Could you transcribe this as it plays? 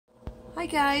Hi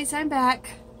guys, I'm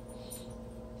back.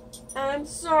 I'm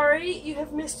sorry you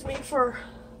have missed me for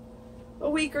a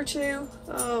week or two.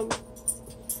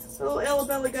 Little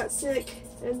Ella got sick,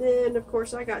 and then of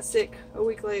course I got sick a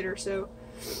week later, so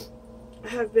I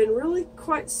have been really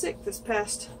quite sick this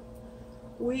past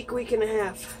week and a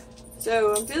half.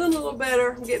 So I'm feeling a little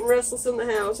better. I'm getting restless in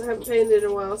the house. I haven't painted in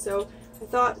a while, so I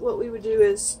thought what we would do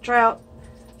is try out,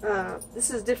 this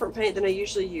is different paint than I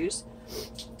usually use,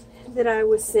 that I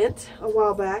was sent a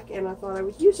while back, and I thought I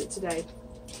would use it today.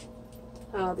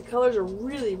 The colors are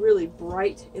really, really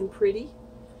bright and pretty.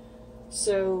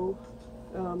 So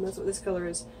that's what this color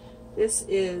is. This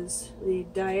is the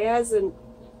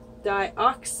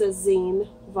dioxazine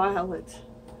violet.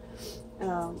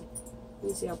 Let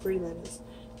me see how pretty that is.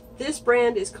 This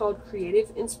brand is called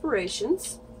Creative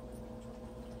Inspirations.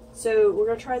 So we're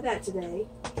going to try that today.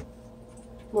 I'm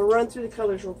going to run through the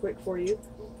colors real quick for you.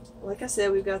 Like I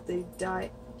said, we've got the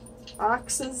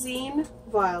dioxazine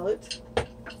violet.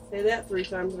 Say that 3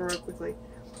 times in a row quickly.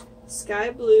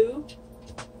 Sky blue.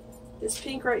 This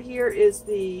pink right here is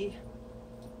the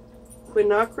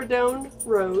quinacridone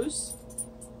rose.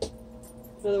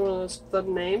 Another one of those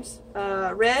fun names.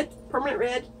 Red, permanent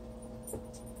red.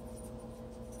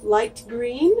 Light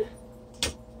green.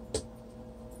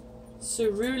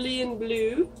 Cerulean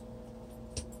blue.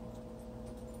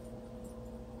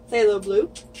 Phthalo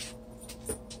blue.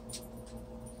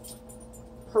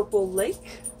 Purple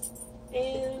lake.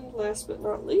 And last but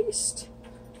not least,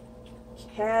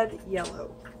 cad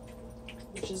yellow,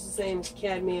 which is the same as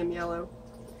cadmium yellow.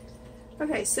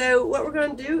 Okay, so what we're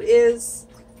going to do is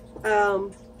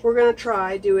we're going to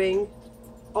try doing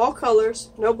all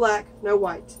colors, no black, no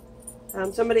white.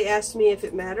 Somebody asked me if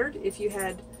it mattered, if you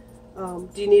had, do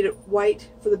you need it white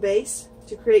for the base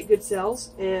to create good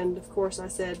cells? And of course I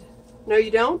said, no you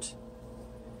don't.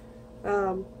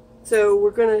 So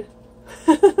we're going to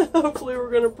hopefully we're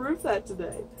going to prove that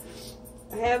today.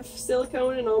 I have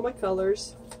silicone in all my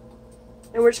colors,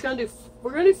 and we're going to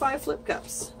do 5 flip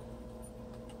cups.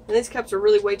 And these cups are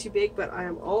really way too big, but I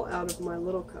am all out of my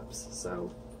little cups,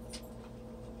 so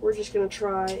we're just going to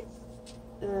try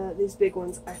these big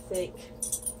ones. I think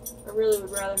I really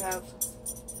would rather have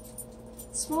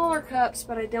smaller cups,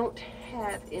 but I don't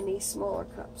have any smaller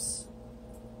cups.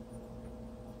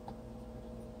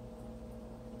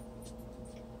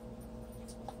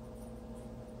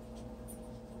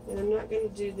 And I'm not going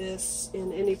to do this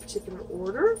in any particular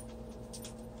order.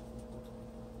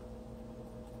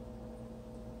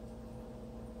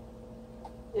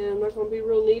 And I'm not going to be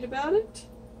real neat about it.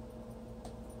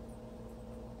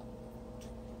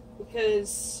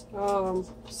 Because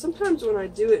sometimes when I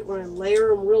do it, when I layer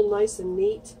them real nice and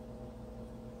neat,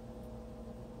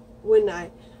 when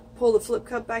I pull the flip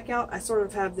cup back out, I sort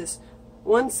of have this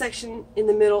one section in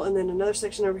the middle and then another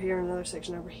section over here and another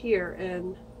section over here.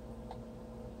 And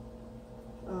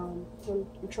so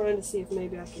I'm trying to see if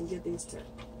maybe I can get these to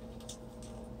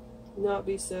not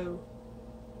be so,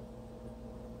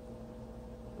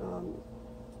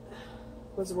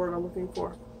 what's the word I'm looking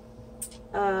for?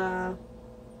 Not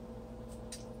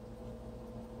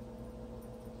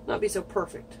be so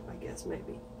perfect, I guess,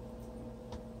 maybe.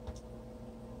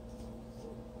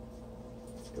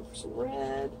 Let's go for some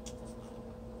red.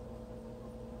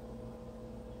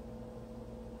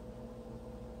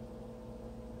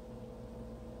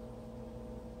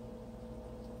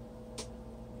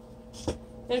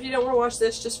 And if you don't want to watch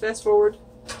this, just fast forward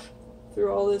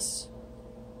through all this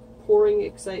pouring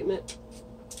excitement.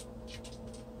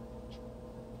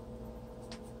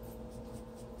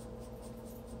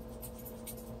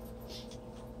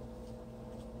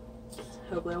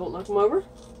 Hopefully I won't knock them over.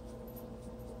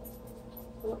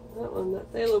 Oh,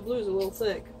 that phthalo blue is a little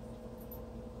thick.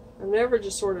 I've never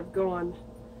just sort of gone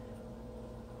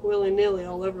willy-nilly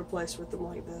all over the place with them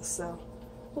like this, so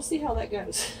we'll see how that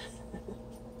goes.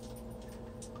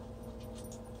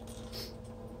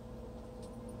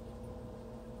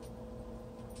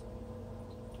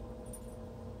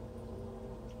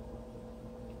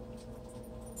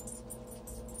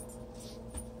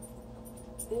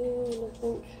 And I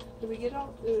think, did we get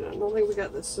all? I don't think we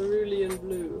got the cerulean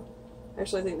blue.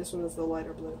 Actually, I think this one is the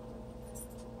lighter blue.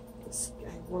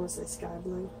 I want to say sky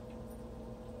blue.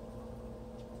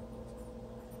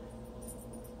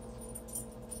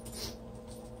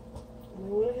 And I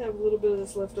want to have a little bit of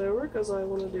this left over because I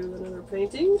want to do another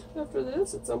painting after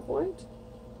this at some point.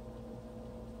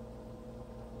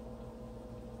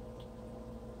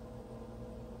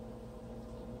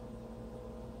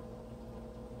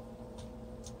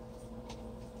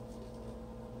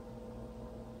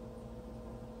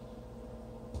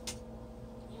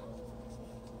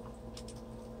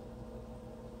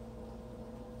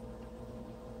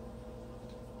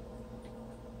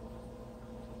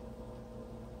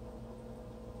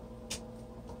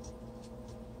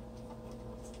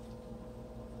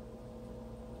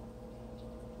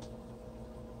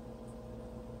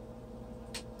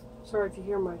 Sorry if you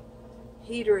hear my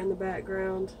heater in the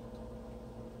background.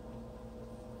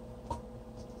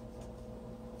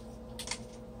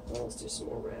 Well, let's do some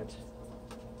more red.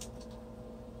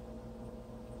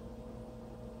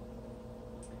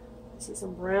 I see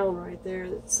some brown right there.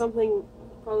 That's something,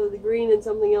 probably the green and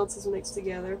something else is mixed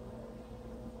together.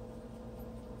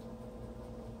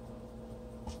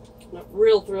 Not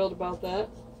real thrilled about that.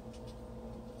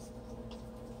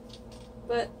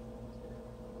 But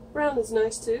brown is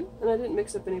nice too. And I didn't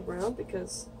mix up any brown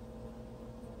because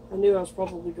I knew I was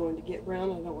probably going to get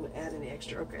brown. I don't want to add any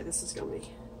extra. Okay, this is going to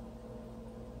be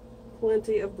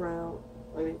plenty of brown.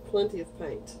 I mean, plenty of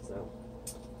paint. So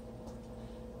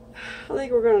I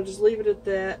think we're going to just leave it at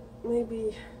that.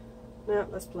 Maybe, no,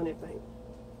 that's plenty of paint.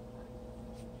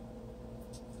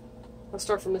 I'll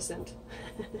start from this end.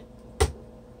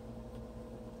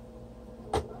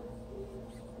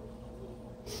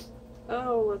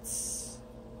 Oh, we'll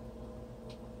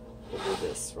do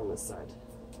this from this side.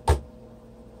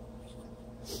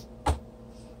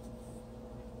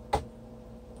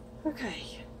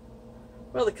 Okay.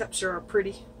 Well, the cups sure are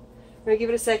pretty. I'm going to give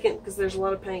it a second because there's a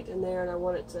lot of paint in there and I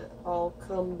want it to all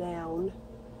come down.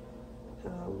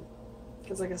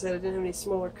 Because like I said, I didn't have any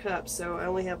smaller cups, so I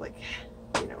only have like,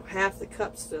 you know, half the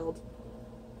cups filled.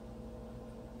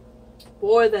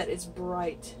 Boy, that is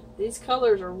bright. These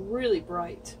colors are really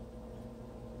bright.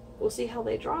 We'll see how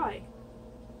they dry.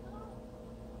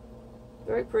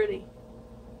 Very pretty.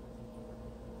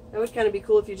 That would kind of be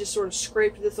cool if you just sort of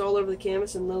scraped this all over the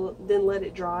canvas and then let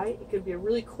it dry. It could be a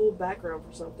really cool background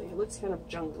for something. It looks kind of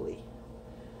jungly.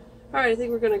 Alright, I think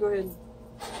we're going to go ahead and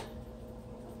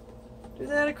do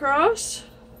that across.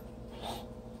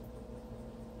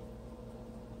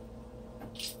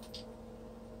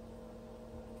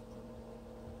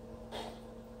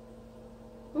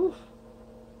 Ooh.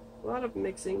 A lot of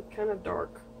mixing, kind of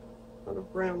dark, a lot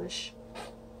of brownish.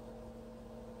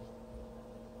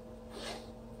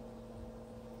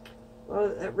 A lot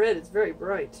of that red is very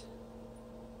bright.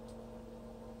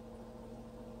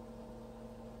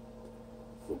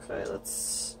 Okay,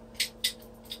 let's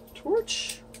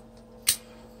torch.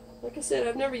 Like I said,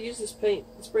 I've never used this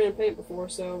brand paint before,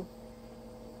 so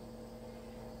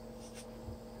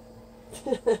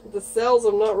the cells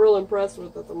I'm not real impressed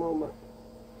with at the moment.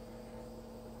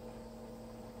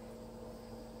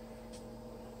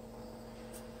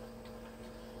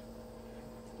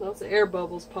 Lots of air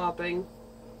bubbles popping.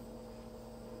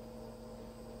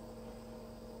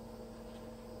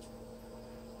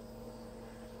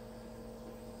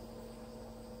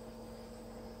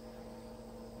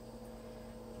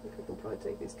 I think we can probably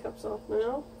take these cups off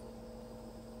now.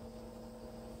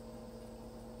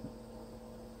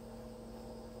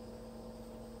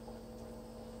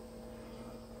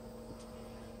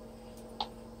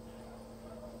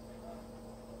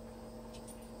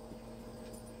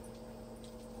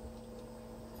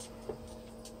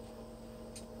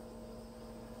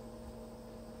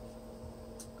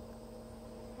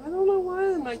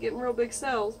 Not getting real big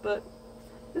cells, but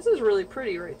this is really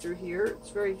pretty right through here.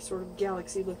 It's very sort of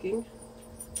galaxy looking.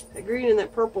 That green and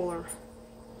that purple are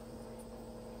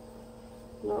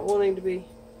not wanting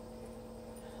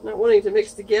to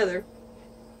mix together,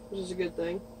 which is a good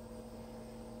thing.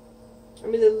 I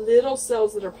mean, the little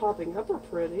cells that are popping up are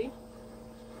pretty,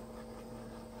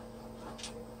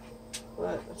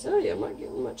 but I tell you, I'm not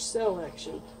getting much cell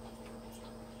action.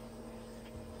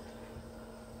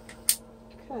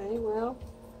 Okay, well,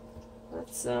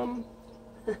 let's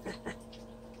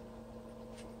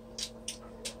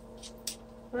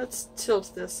let's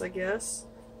tilt this, I guess.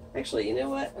 Actually, you know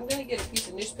what? I'm going to get a piece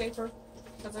of newspaper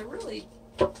because I really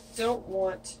don't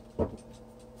want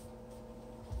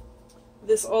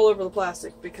this all over the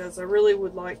plastic, because I really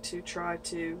would like to try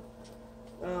to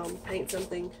paint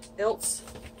something else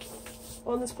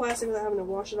on this plastic without having to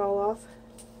wash it all off.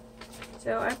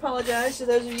 So I apologize to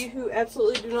those of you who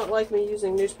absolutely do not like me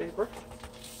using newspaper.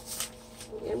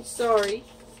 I'm sorry.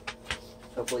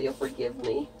 Hopefully you'll forgive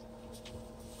me.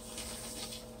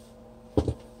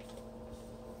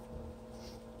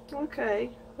 Okay,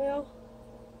 well,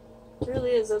 it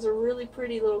really is. Those are really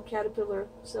pretty little caterpillar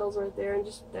cells right there, and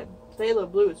just that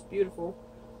phthalo blue is beautiful.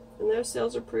 And those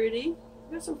cells are pretty.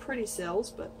 I've got some pretty cells,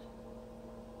 but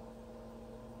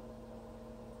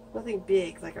nothing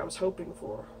big like I was hoping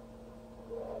for.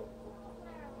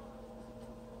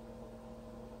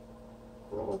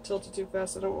 I don't want to tilt it too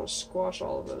fast. I don't want to squash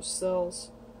all of those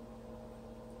cells.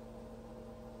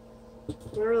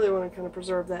 I really want to kind of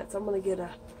preserve that, so I'm going to get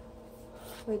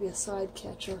maybe a side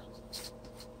catcher.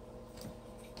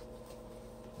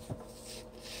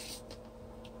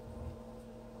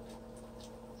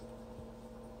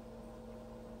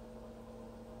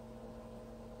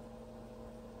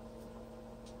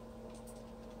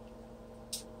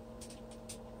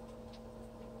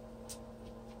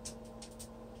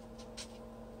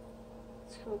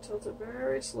 I'll tilt it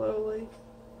very slowly.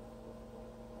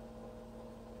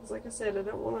 Because like I said, I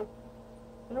don't want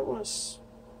to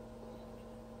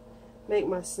make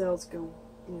my cells go,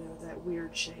 you know, that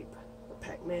weird shape, the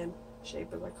Pac-Man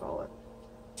shape as I call it.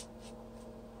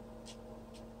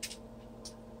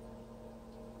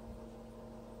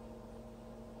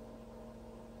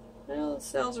 Well, the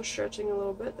cells are stretching a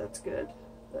little bit. That's good.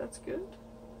 That's good.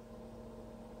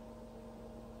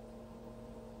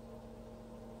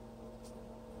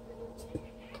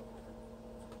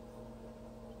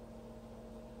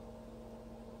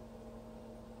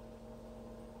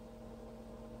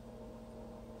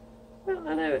 Well,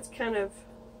 I know it's kind of,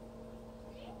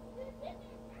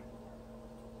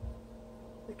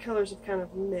 the colors have kind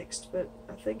of mixed, but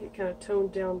I think it kind of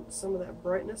toned down some of that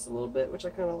brightness a little bit, which I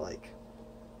kind of like.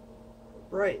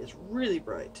 Bright is really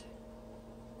bright.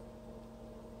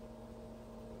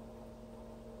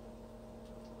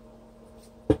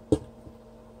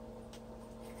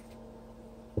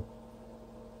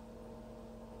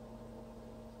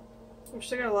 I've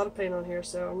still got a lot of paint on here,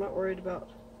 so I'm not worried about.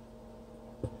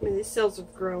 I mean, these cells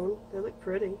have grown. They look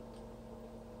pretty.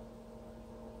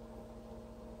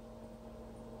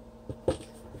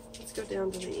 Let's go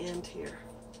down to the end here.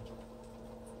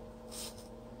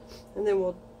 And then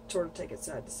we'll sort of take it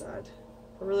side to side.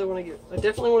 I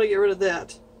definitely want to get rid of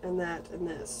that, and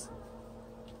this.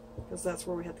 Because that's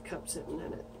where we had the cup sitting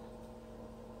in it.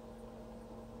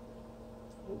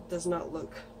 It does not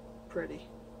look pretty.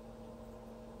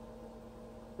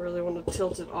 I really want to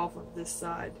tilt it off of this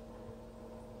side.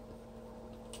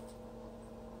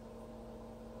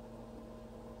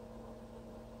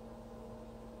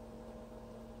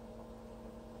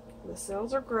 The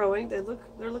cells are growing. They're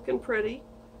looking pretty.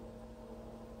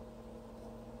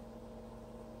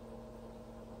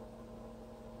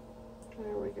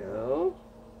 There we go.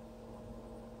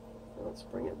 Let's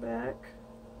bring it back.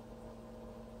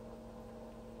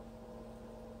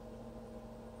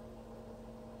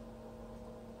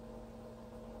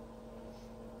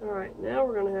 Alright, now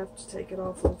we're going to have to take it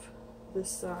off of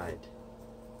this side.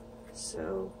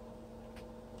 So,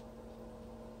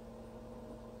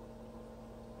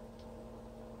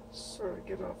 sort of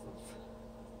get off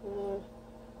of.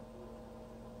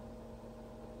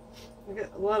 I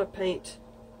got a lot of paint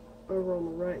over on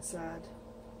the right side.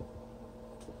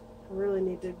 I really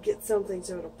need to get something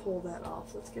so it'll pull that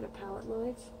off. Let's get a palette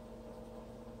knife.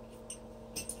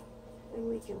 And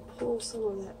we can pull some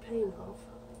of that paint off.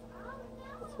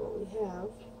 That's what we have.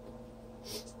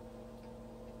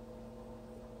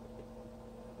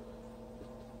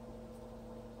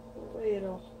 That way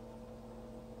it'll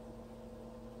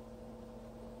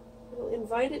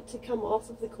invite it to come off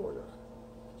of the corner.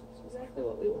 That's exactly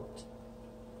what we want.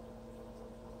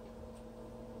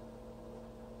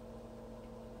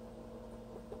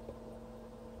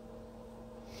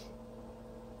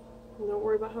 And don't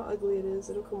worry about how ugly it is,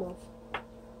 it'll come off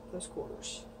those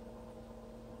corners.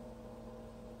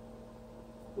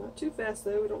 Not too fast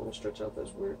though, we don't want to stretch out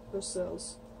those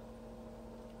cells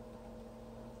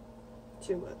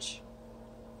too much.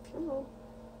 Come on.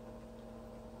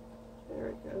 There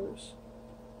it goes.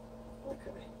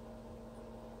 Okay.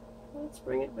 Let's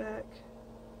bring it back.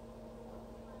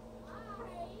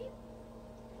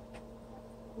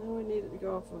 Now I need it to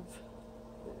go off of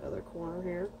the other corner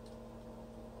here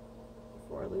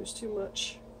before I lose too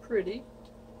much pretty.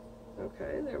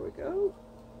 Okay, there we go.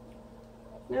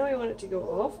 Now I want it to go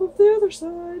off of the other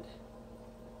side.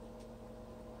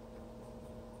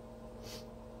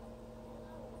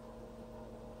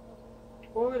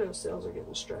 Boy, those cells are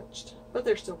getting stretched, but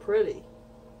they're still pretty.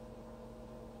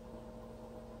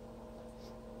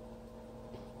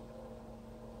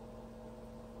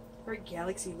 Very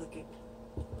galaxy looking.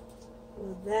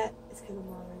 Well, that is kind of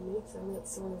bothering me, so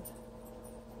let's sort of,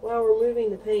 while we're moving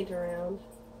the paint around,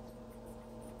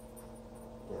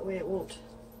 that way it won't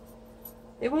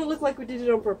look like we did it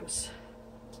on purpose.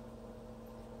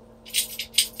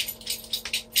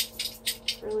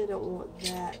 I really don't want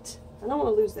that. I don't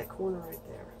want to lose that corner right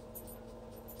there.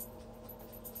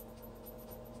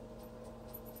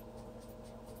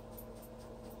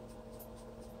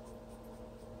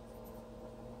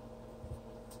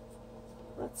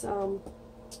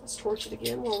 Let's torch it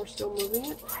again while we're still moving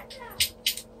it.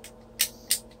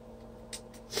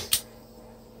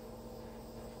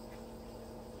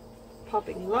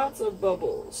 Popping lots of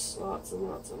bubbles. Lots and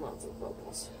lots and lots of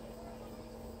bubbles.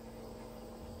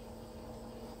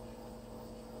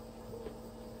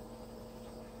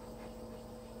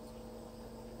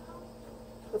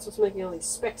 That's what's making all these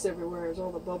specks everywhere, is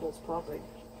all the bubbles popping.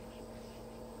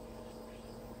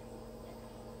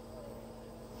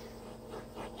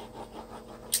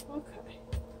 Okay.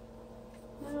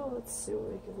 see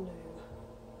what we can do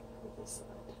with this side.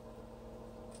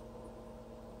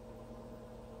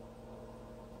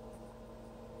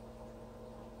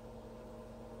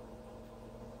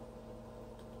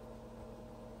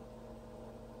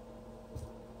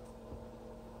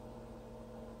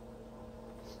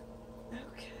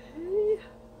 Okay,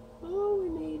 all we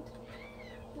need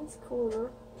this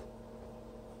corner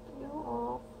to go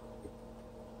off.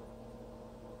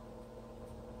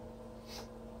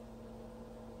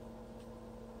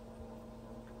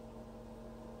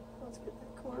 Let's get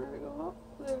that corner to go off.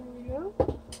 There we go.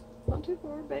 Not too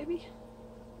far, baby.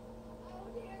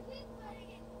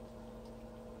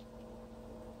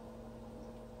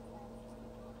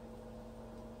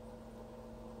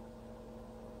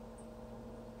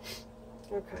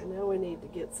 Okay, now we need to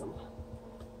get some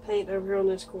paint over here on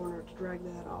this corner to drag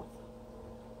that off.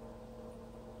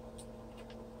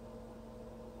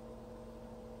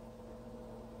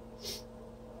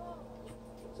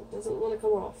 It doesn't want to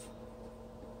come off.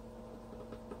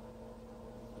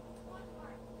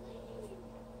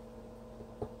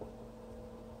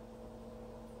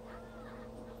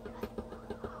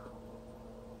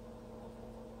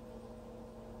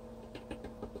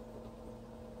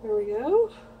 There we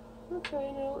go.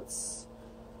 Okay, now let's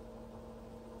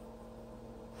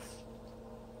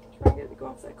try and get it to go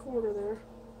off that corner there.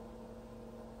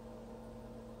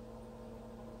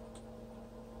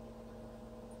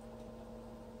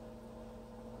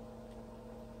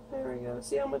 There we go.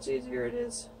 See how much easier it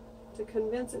is to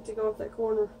convince it to go off that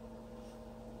corner.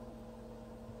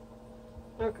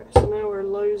 Okay, so now we're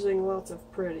losing lots of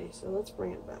pretty, so let's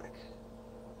bring it back.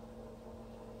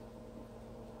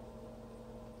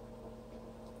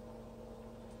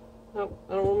 Nope,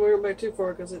 I don't want to bring it back too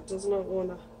far because it does not want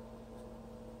to.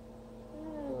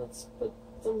 Let's put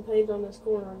some paint on this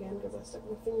corner again because I stuck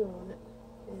my finger on it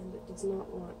and it does not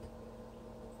want.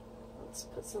 Let's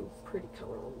put some pretty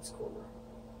color on this corner.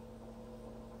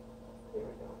 There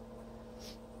we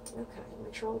go. Okay,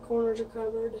 make sure all the corners are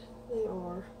covered. They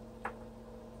are.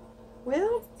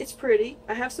 Well, it's pretty.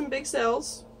 I have some big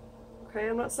cells. Okay,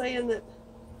 I'm not saying that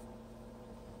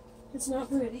it's not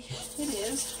pretty. It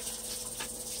is.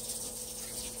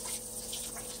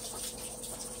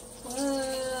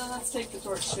 Let's take the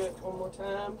torch to it one more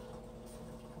time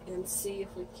and see if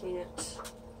we can't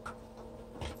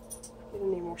get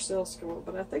any more cells to go on,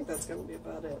 but I think that's going to be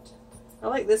about it. I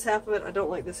like this half of it. I don't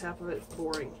like this half of it. It's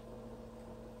boring.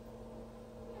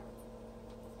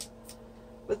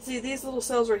 But see, these little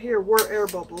cells right here were air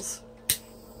bubbles.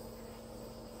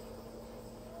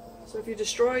 So if you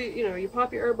destroy, you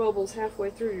pop your air bubbles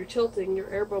halfway through, you're tilting, your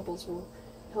air bubbles will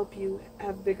help you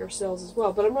have bigger cells as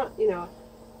well. But I'm not,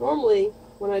 normally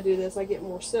when I do this, I get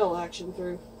more cell action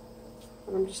through.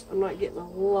 But I'm not getting a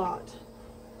lot.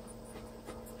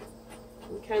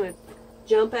 You kind of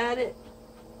jump at it.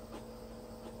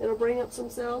 It'll bring up some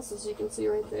cells, as you can see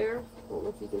right there. I don't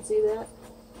know if you can see that.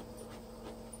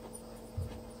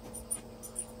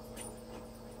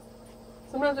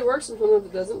 Sometimes it works and sometimes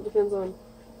it doesn't. Depends on,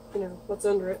 what's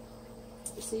under it.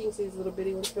 You can see these little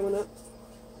bitty ones coming up.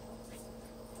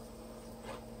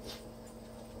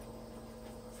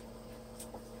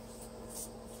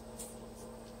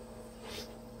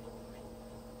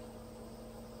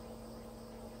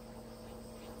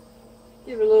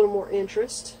 Give it a little more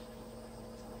interest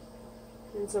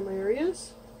in some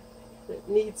areas that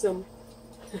need some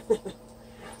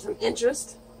some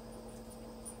interest.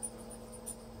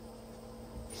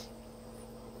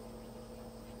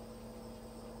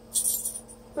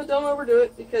 But don't overdo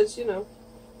it because, you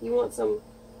want some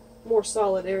more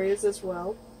solid areas as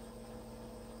well.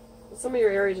 But some of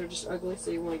your areas are just ugly,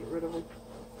 so you want to get rid of them.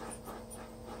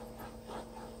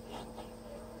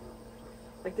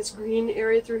 Like this green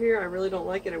area through here, I really don't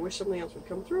like it. I wish something else would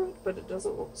come through it, but it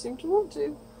doesn't seem to want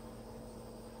to.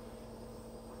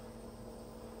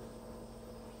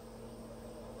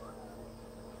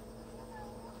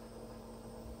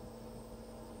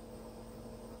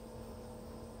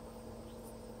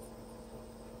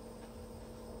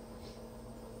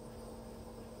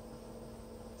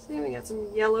 See, we got some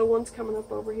yellow ones coming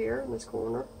up over here in this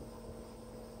corner.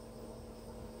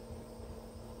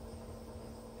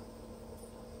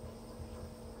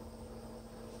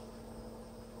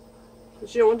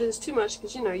 But you don't want to do this too much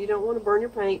because, you don't want to burn your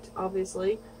paint,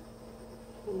 obviously.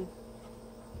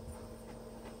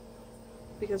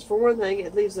 Because for one thing,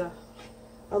 it leaves a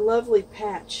lovely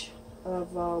patch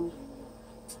of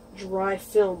dry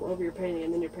film over your painting,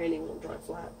 and then your painting won't dry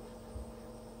flat.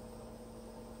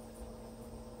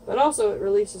 But also, it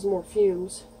releases more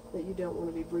fumes that you don't want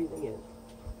to be breathing in.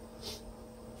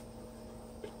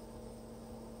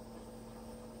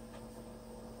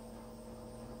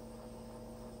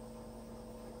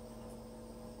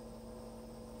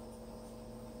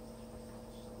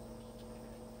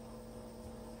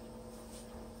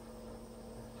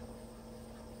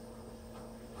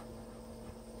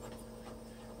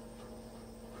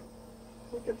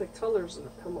 Look at the colors that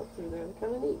have come up through there. They're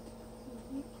kind of neat.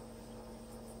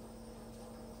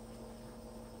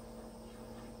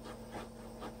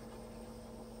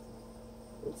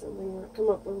 And something might come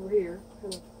up over here.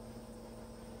 Kind of.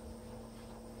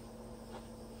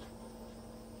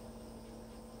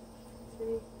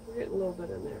 See, we're getting a little bit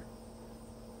in there.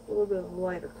 A little bit of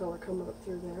lighter color coming up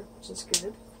through there, which is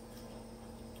good.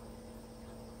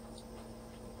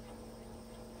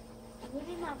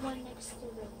 Wouldn't that one next to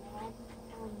the red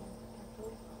on the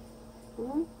purple?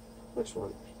 Mm-hmm. Which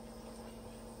one?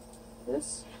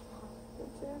 This?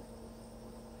 Right there?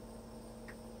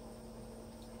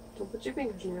 Don't put your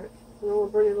fingers near it. You don't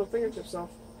want to burn your little fingertips off.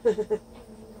 And then go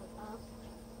up.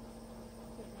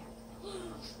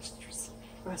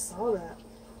 I saw that.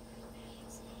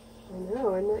 I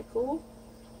know, isn't that cool?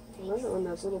 I love it when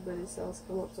those little bitty cells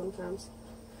come up sometimes.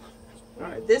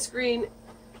 Alright, this green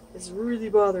is really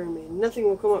bothering me. Nothing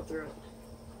will come up through it.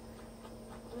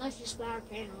 Unless you splatter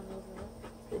paint all over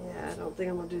it. Yeah, I don't think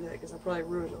I'm going to do that because I'll probably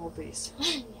ruin the whole piece.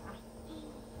 Yeah.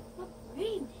 What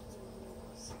green did you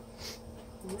use?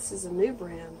 This is a new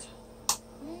brand.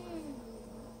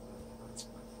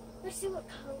 Let's see what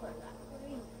color that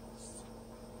green is.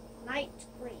 Light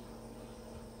green.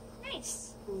 Nice.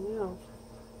 Yeah.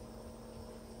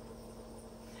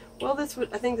 Well, I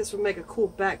think this would make a cool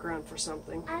background for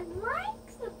something. I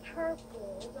like the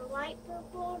purple, the light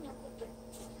purple,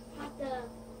 not the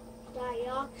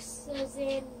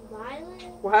dioxazine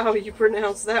violet. Wow, you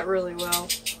pronounced that really well.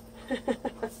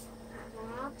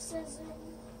 Dioxazine.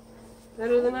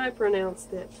 Better than I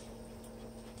pronounced it.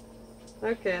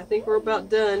 Okay, I think we're about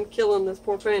done killing this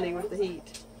poor painting with the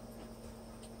heat.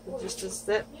 It just is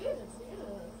that.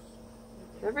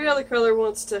 Every other color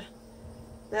wants to.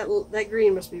 That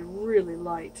green must be really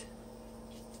light.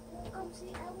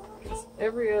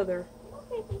 Every other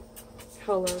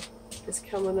color is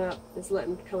coming up, is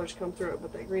letting colors come through it,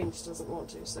 but that green just doesn't want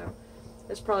to. So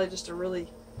it's probably just a really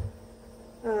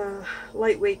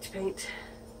lightweight paint.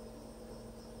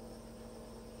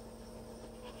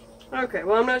 Okay,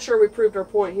 well, I'm not sure we proved our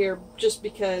point here, just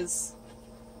because,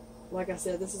 like I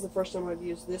said, this is the first time I've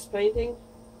used this painting.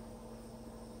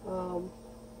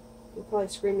 You're probably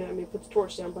screaming at me, put the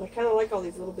torch down, but I kind of like all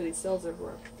these little bitty cells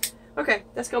everywhere. Okay,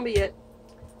 that's going to be it.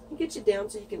 I'll get you down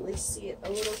so you can at least see it a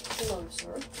little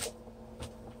closer.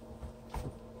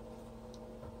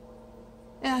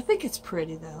 Yeah, I think it's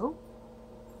pretty, though.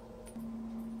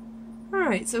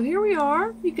 Alright, so here we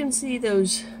are. You can see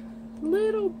those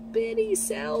little bitty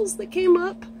cells that came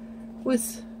up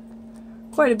with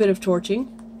quite a bit of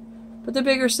torching. But the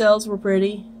bigger cells were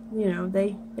pretty. You know,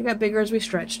 they got bigger as we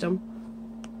stretched them.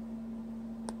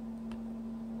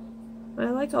 I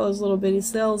like all those little bitty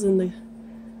cells and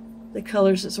the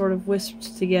colors that sort of wisped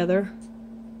together.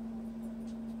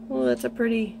 Well, that's a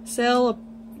pretty cell,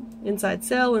 inside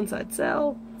cell, inside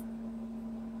cell.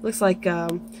 Looks like,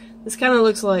 this kind of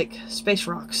looks like space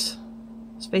rocks,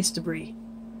 space debris,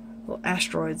 little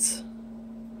asteroids.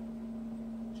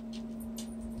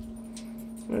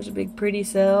 There's a big pretty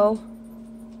cell.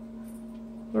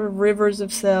 There are rivers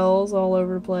of cells all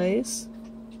over the place.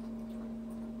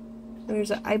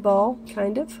 There's an eyeball,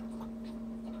 kind of.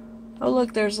 Oh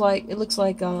look, there's like, it looks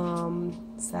like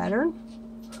Saturn.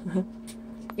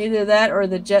 Either that or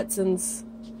the Jetsons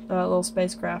little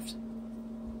spacecraft.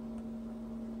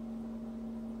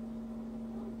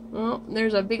 Oh,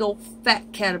 there's a big old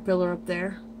fat caterpillar up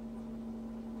there.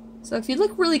 So if you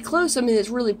look really close, I mean, it's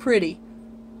really pretty.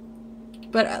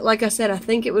 But like I said, I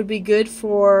think it would be good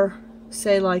for,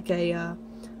 say, like a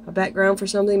background for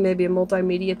something, maybe a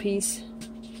multimedia piece.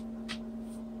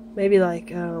 Maybe like,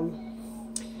 kind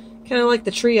of like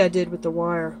the tree I did with the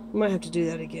wire. I might have to do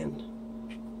that again.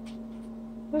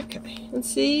 Okay, let's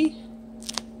see.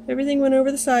 Everything went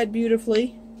over the side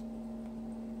beautifully.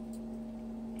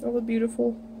 All the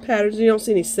beautiful patterns. You don't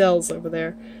see any cells over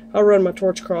there. I'll run my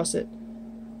torch across it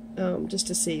just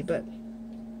to see, but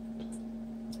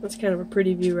that's kind of a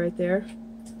pretty view right there.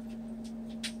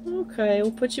 Okay,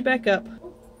 we'll put you back up.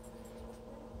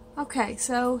 Okay,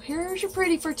 so here's your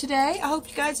pretty for today. I hope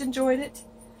you guys enjoyed it.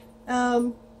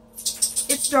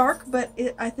 It's dark, but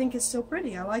I think it's still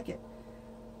pretty. I like it.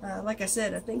 Like I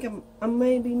said, I think I'm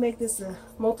maybe make this a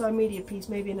multimedia piece,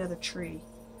 maybe another tree.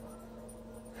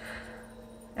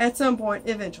 At some point,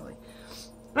 eventually.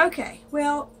 Okay,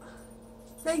 well,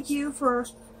 thank you for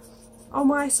all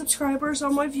my subscribers,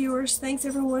 all my viewers. Thanks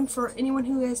everyone, for anyone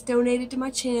who has donated to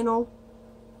my channel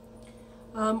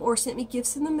or sent me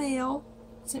gifts in the mail.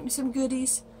 Sent me some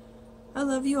goodies. I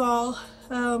love you all.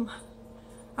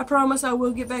 I promise I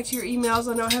will get back to your emails.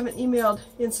 I know I haven't emailed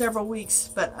in several weeks,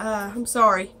 but I'm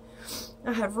sorry.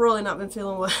 I have really not been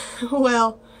feeling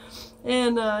well.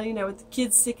 And, you know, with the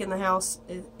kids sick in the house,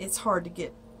 it's hard to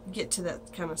get to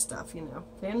that kind of stuff, you know.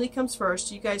 Family comes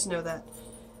first. You guys know that.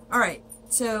 Alright,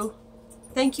 so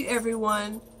thank you,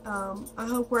 everyone. I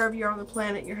hope wherever you are on the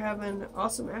planet, you're having an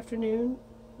awesome afternoon,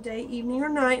 day, evening, or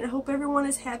night. I hope everyone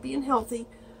is happy and healthy.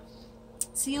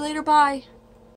 See you later. Bye.